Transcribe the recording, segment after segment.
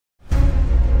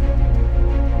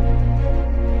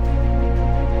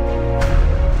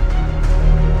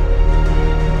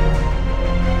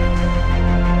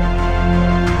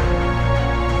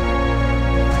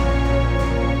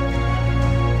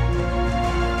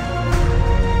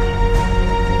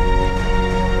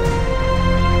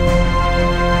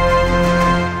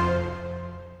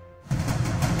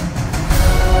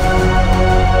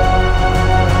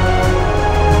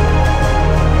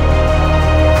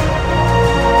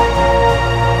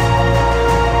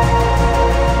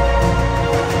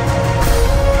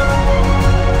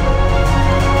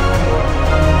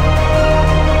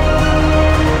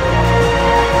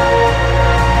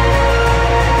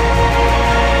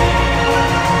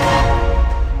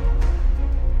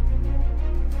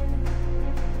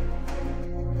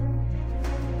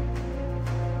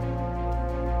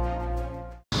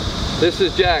This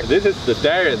is Jack. This is the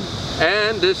Darren.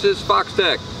 And this is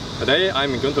Foxtech. Today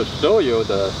I'm going to show you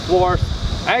the fourth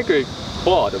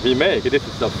agri-quad we make. This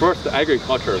is the first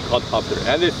agriculture quadcopter,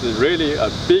 and it's really a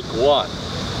big one.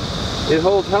 It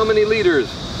holds how many liters?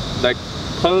 Like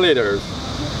 10 liters.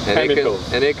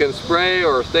 And it can spray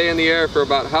or stay in the air for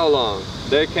about how long?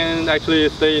 They can actually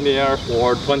stay in the air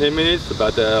for 20 minutes,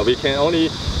 but we can only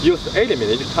use 80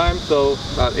 minutes time. So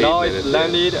now it's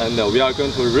landed, and we are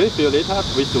going to refill it up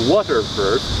with water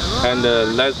first, and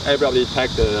let everybody check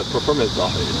the performance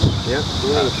of it. Yeah,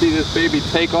 we're going to see this baby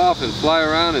take off and fly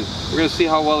around, and we're going to see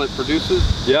how well it produces.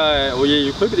 Yeah, we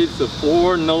equipped it with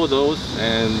 4 nozzles,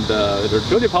 and they're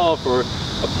really powerful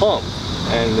pump,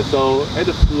 and so it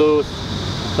flows.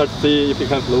 Let's see if it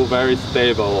can flow very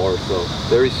stable also.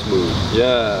 Very smooth.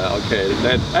 Yeah, okay.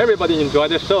 Let everybody enjoy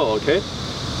the show, okay?